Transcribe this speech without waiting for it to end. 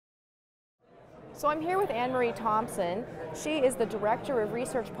So I'm here with Anne-Marie Thompson. She is the Director of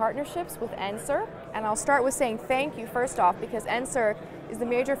Research Partnerships with NSERC, and I'll start with saying thank you first off because NSERC is the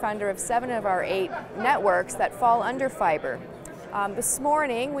major funder of 7 of our 8 networks that fall under fiber. This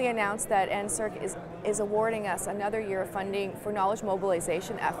morning we announced that NSERC is awarding us another year of funding for knowledge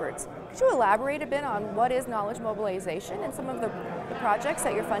mobilization efforts. Could you elaborate a bit on what is knowledge mobilization and some of the projects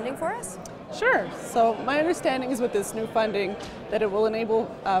that you're funding for us? Sure. So my understanding is with this new funding that it will enable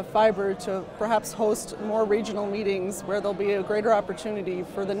fiber to perhaps host more regional meetings where there'll be a greater opportunity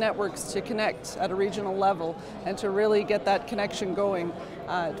for the networks to connect at a regional level and to really get that connection going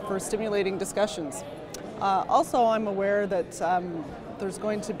for stimulating discussions. Also, I'm aware that there's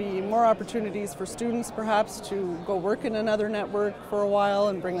going to be more opportunities for students perhaps to go work in another network for a while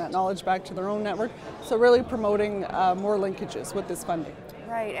and bring that knowledge back to their own network. So really promoting more linkages with this funding.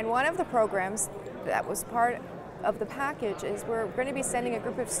 Right, and one of the programs that was part of the package is we're going to be sending a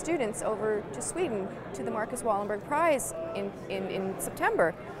group of students over to Sweden to the Marcus Wallenberg Prize in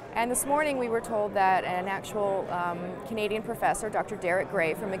September. And this morning we were told that an actual Canadian professor, Dr. Derek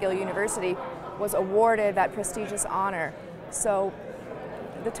Gray from McGill University, was awarded that prestigious honor. So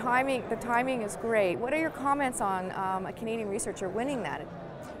the timing is great. What are your comments on a Canadian researcher winning that?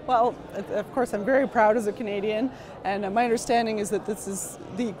 Well, of course, I'm very proud as a Canadian, and my understanding is that this is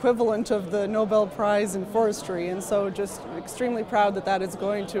the equivalent of the Nobel Prize in Forestry, and so just extremely proud that that is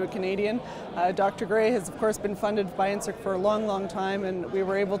going to a Canadian. Dr. Gray has, of course, been funded by NSERC for a long, long time, and we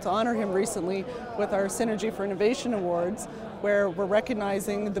were able to honor him recently with our Synergy for Innovation Awards, where we're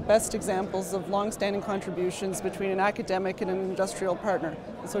recognizing the best examples of long-standing contributions between an academic and an industrial partner.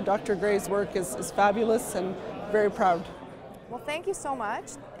 And so Dr. Gray's work is fabulous and very proud. Well, thank you so much,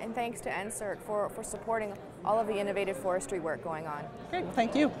 and thanks to NSERC for supporting all of the innovative forestry work going on. Great,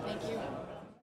 thank you. Thank you.